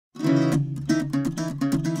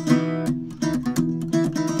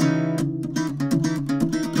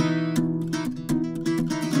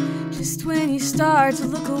start to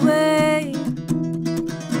look away,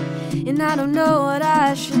 and I don't know what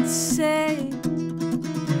I should say.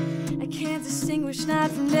 I can't distinguish night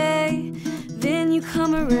from day. Then you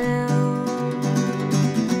come around,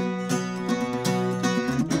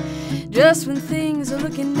 just when things are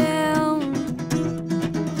looking down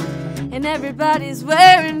and everybody's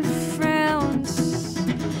wearing frowns.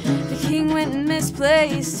 The king went and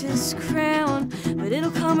misplaced his crown, but it'll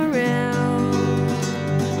come around.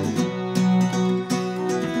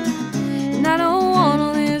 And I don't want to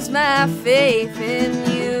lose my faith in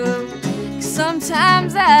you, 'cause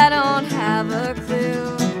sometimes I don't have a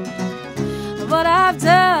clue of what I've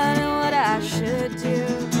done and what I should do.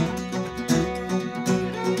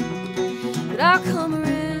 But I'll come around.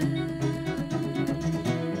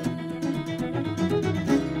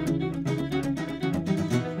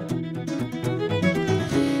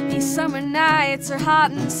 These summer nights are hot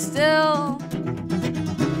and still.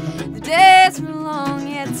 The days were long,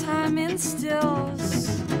 yet time instills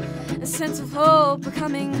a sense of hope, a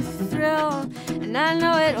coming thrill, and I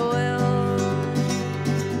know it will.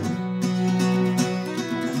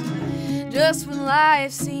 Just when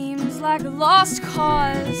life seems like a lost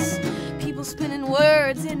cause, people spinning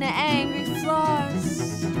words into angry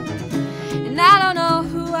flaws, and I don't know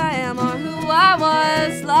who I am or who I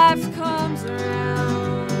was. Life comes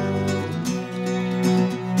around,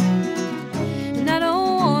 and I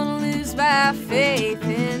don't want to lose my faith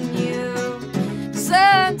in you.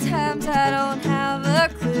 Sometimes I don't have a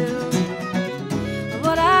clue of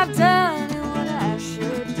what I've done and what I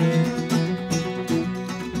should do,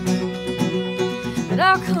 but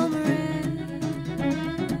I'll come around.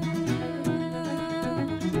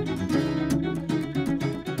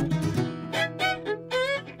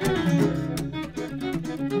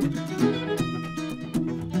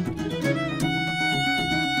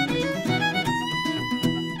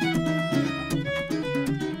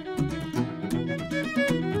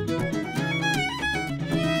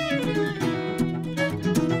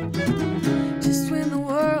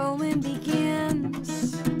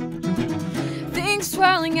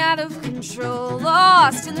 Swirling out of control,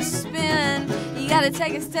 lost in the spin. You gotta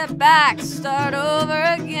take a step back, start over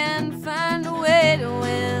again, find a way to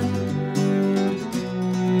win.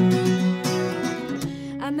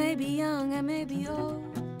 I may be young, I may be old,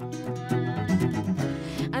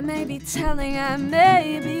 I may be telling, I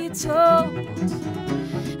may be told,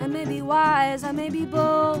 I may be wise, I may be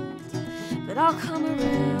bold, but I'll come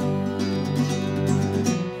around.